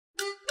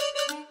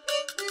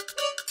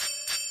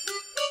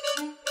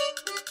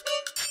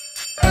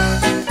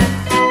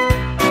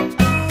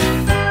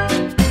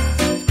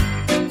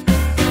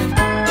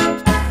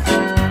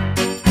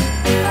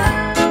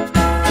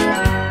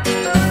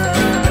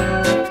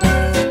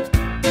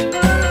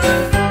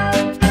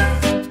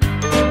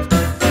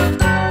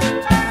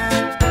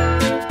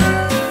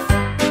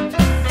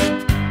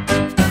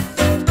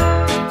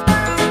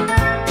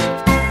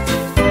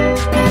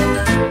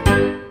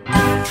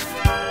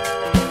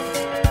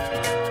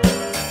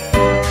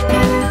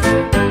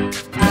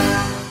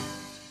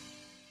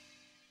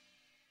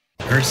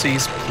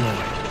Percy's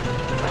Ploy.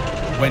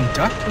 When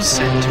Duck was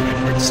sent to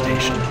Edward's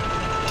station,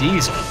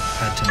 Diesel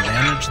had to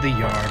manage the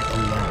yard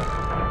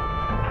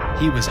alone.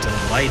 He was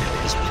delighted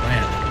his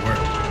plan had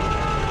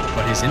worked,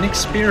 but his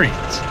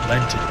inexperience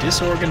led to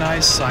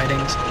disorganized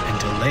sidings and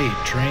delayed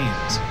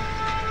trains.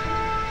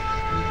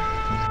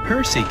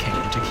 Percy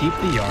came to keep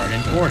the yard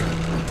in order,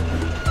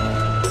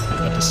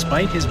 but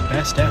despite his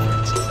best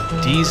efforts,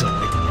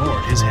 Diesel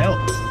ignored his help.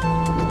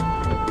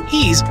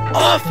 "He's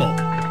awful,"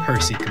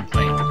 Percy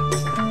complained.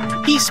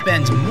 "He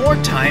spends more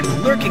time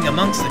lurking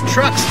amongst the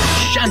trucks than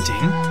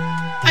shunting.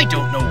 I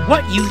don't know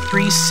what you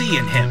three see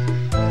in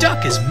him.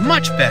 Duck is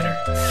much better."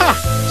 "Ha!"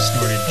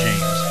 snorted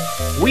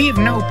James. "We've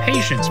no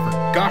patience for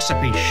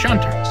gossipy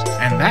shunters,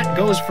 and that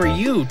goes for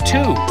you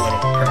too,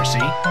 little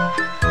Percy."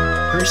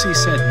 Percy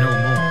said no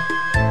more,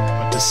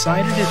 but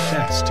decided it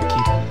best to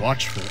keep a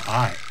watchful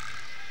eye.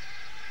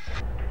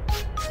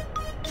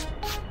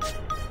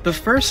 The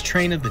first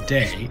train of the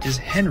day is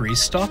Henry's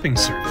stopping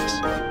service,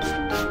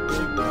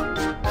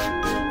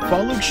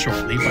 followed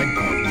shortly by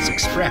Gordon's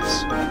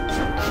Express.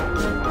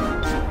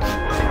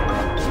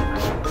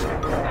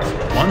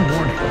 One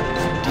morning,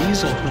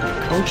 Diesel put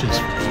the coaches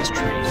for these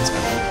trains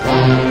at the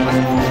wrong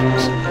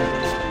platforms.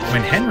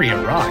 When Henry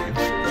arrived,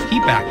 he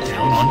backed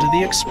down onto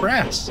the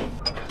Express.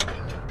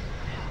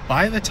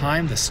 By the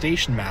time the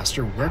station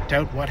master worked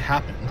out what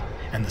happened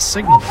and the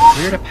signaler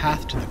cleared a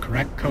path to the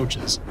correct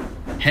coaches,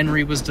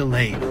 Henry was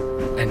delayed,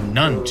 and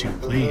none too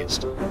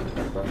pleased.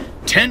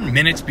 10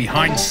 minutes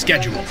behind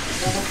schedule,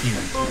 he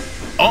fumed.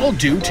 All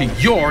due to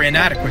your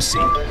inadequacy.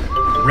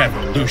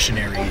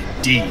 Revolutionary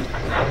indeed.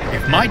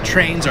 If my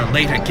trains are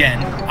late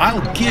again,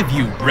 I'll give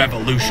you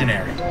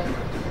revolutionary.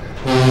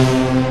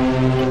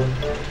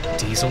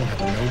 Diesel had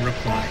no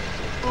reply.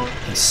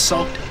 He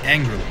sulked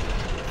angrily,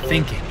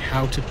 thinking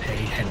how to pay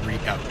Henry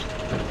out.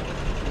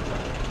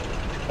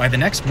 By the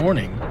next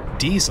morning,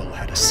 Diesel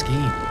had a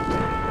scheme.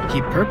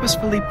 He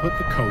purposefully put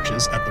the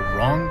coaches at the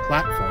wrong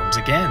platforms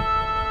again.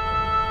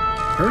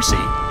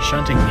 Percy,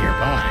 shunting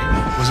nearby,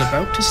 was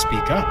about to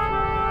speak up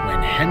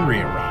when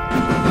Henry arrived.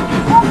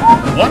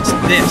 "What's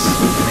this?"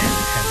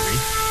 demanded Henry.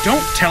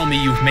 "Don't tell me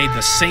you've made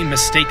the same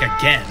mistake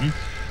again."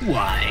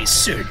 "Why,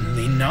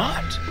 certainly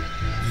not.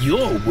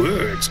 Your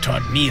words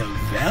taught me a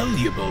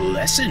valuable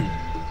lesson,"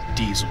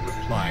 Diesel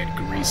replied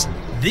greasily.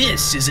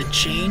 "This is a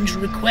change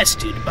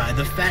requested by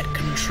the Fat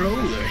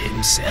Controller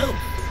himself.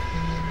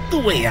 The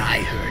way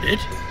I heard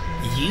it,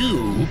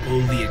 you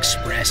pull the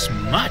Express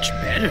much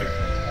better.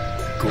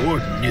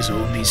 Gordon is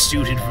only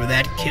suited for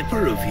that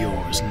kipper of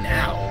yours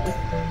now.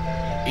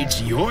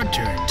 It's your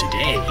turn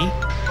today,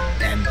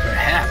 and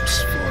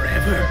perhaps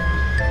forever."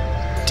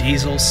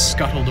 Diesel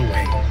scuttled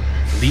away,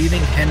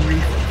 leaving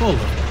Henry full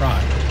of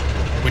pride.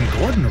 When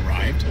Gordon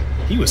arrived,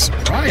 he was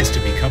surprised to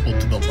be coupled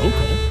to the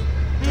local.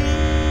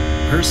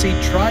 Percy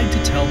tried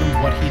to tell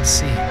them what he'd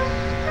seen,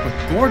 but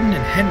Gordon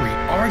and Henry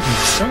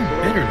argued so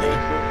bitterly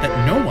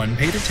that no one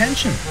paid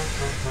attention.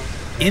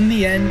 In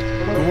the end,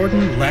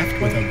 Gordon left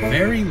with a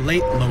very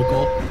late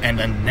local and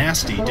a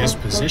nasty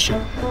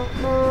disposition.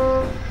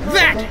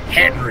 "That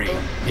Henry,"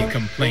 he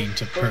complained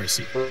to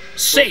Percy,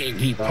 "saying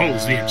he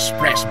pulls the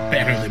Express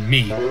better than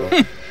me.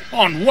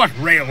 On what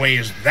railway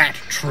is that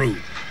true?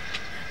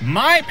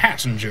 My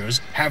passengers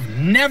have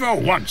never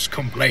once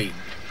complained.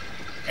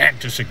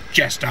 And to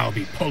suggest I'll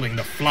be pulling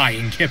the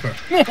flying kipper,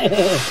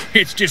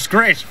 it's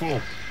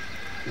disgraceful.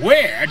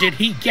 Where did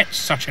he get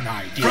such an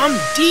idea?" "From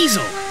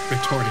Diesel,"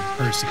 retorted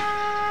Percy.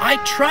 "I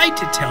tried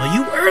to tell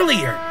you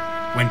earlier."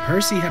 When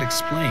Percy had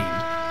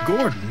explained,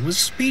 Gordon was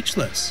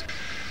speechless.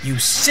 "You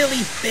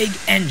silly big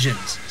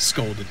engines,"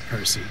 scolded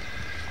Percy.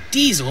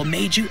 "Diesel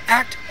made you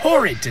act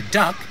horrid to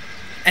Duck,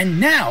 and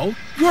now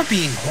you're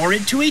being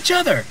horrid to each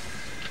other.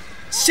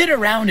 Sit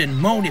around and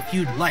moan if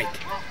you'd like,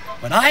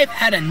 but I've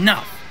had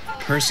enough."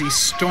 Percy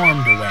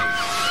stormed away,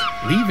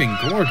 leaving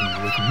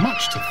Gordon with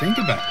much to think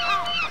about.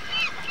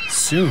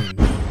 Soon,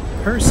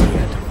 Percy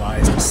had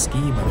devised a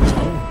scheme of his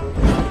own,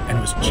 and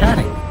was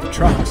chatting with the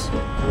trucks.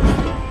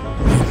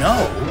 "You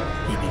know,"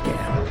 he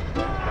began,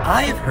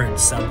 "I've heard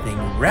something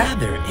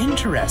rather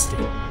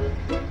interesting."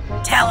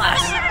 Tell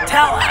us,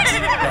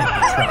 begged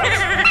the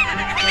trucks.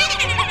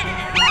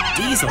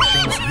 "Diesel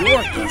thinks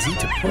you're easy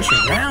to push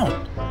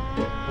around.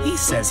 He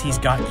says he's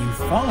got you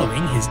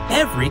following his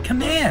every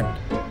command."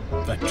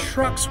 The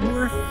trucks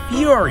were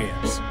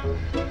furious.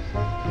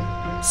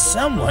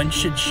 "Someone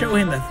should show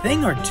him a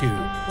thing or two,"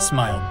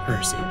 smiled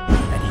Percy,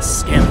 and he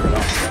scampered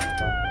off.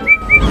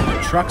 The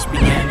trucks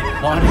began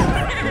plotting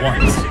at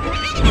once.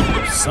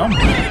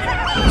 Someone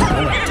was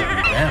going to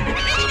be them.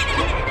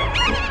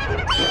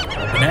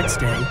 The next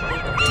day,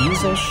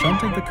 Diesel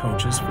shunted the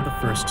coaches for the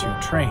first two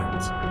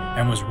trains,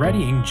 and was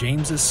readying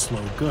James's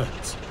slow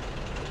goods.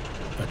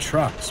 The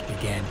trucks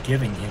began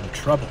giving him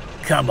trouble.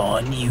 "Come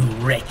on, you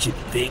wretched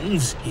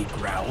things," he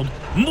growled.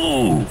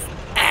 "Move!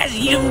 As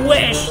you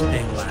wish!"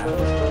 They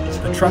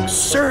laughed. The trucks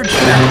surged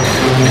back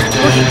and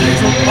pushed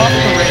Diesel off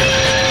the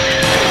rails.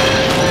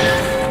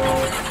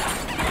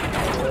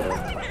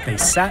 They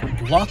sat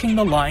blocking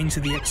the line to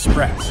the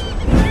Express.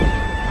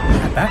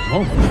 At that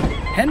moment,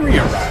 Henry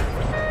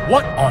arrived.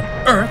 "What on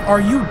earth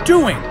are you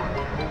doing?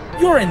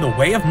 You're in the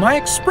way of my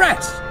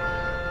express!"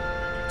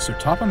 Sir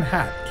Topham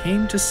Hatt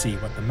came to see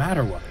what the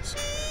matter was.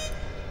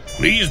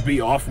 Please be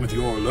off with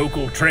your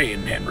local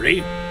train,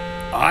 Henry.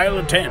 I'll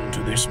attend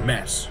to this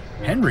mess.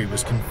 Henry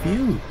was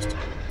confused.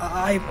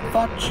 "I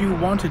thought you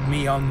wanted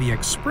me on the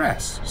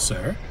express,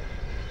 sir."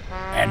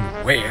 And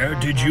where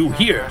did you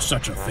hear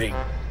such a thing?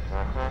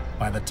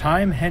 By the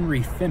time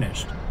Henry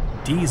finished,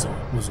 Diesel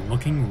was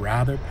looking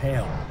rather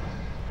pale.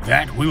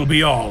 That will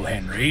be all,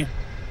 Henry.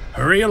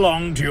 Hurry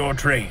along to your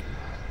train.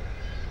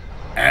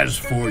 As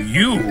for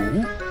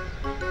you,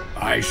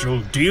 I shall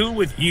deal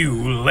with you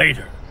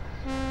later.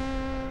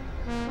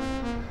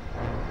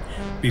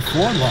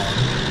 Before long,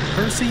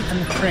 Percy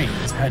and the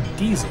Cranes had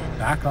Diesel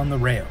back on the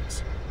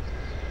rails.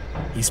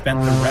 He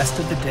spent the rest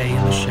of the day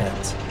in the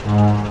sheds.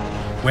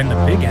 When the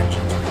big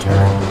engines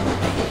returned,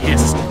 they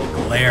hissed and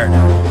glared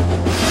at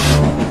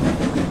him.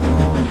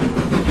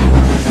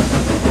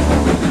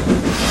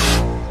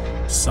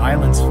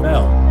 Silence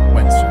fell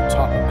when Sir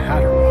Topham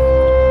Hatt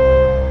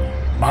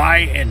arrived.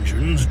 My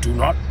engines do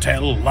not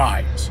tell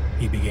lies,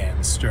 he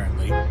began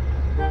sternly.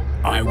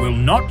 I will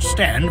not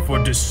stand for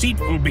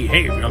deceitful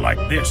behavior like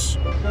this.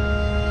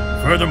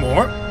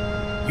 Furthermore,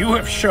 you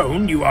have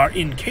shown you are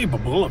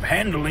incapable of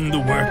handling the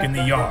work in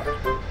the yard.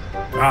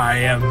 I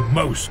am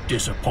most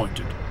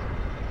disappointed.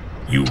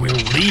 You will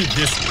leave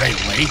this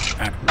railway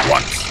at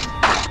once.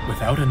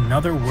 Without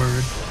another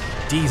word,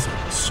 Diesel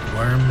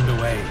squirmed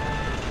away.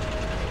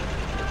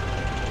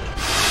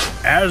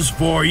 As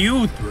for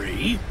you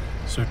three,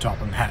 Sir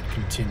Topham Hatt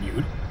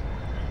continued,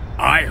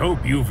 I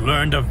hope you've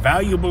learned a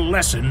valuable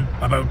lesson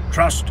about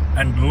trust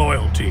and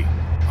loyalty.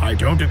 I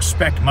don't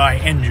expect my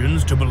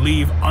engines to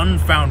believe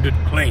unfounded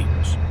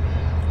claims.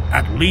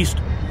 At least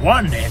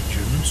one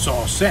engine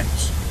saw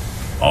sense.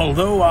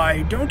 Although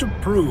I don't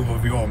approve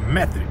of your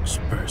methods,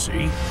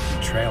 Percy.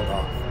 He trailed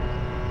off.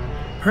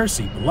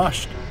 Percy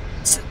blushed.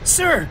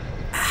 Sir,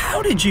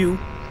 how did you?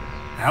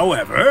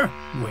 However,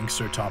 winked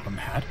Sir Topham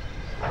Hatt,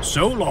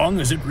 so long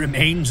as it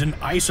remains an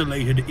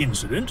isolated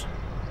incident,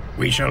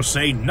 we shall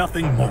say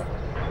nothing more.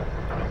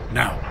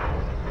 Now,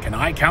 can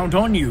I count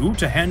on you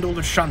to handle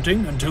the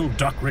shunting until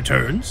Duck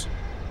returns?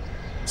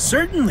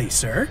 Certainly,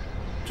 sir,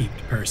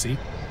 peeped Percy,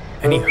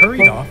 and he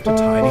hurried off to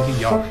tidy the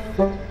yard.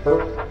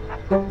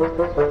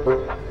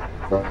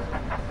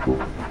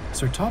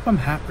 Sir Topham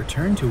Hatt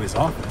returned to his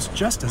office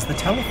just as the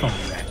telephone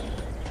rang.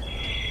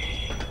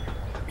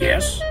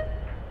 Yes?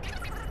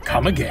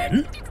 Come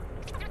again?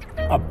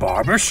 A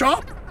barber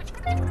shop?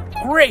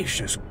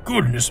 Gracious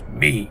goodness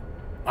me!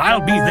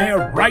 I'll be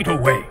there right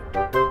away.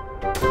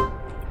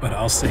 But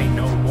I'll say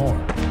no more,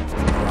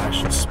 or I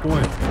shall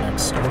spoil the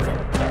next story.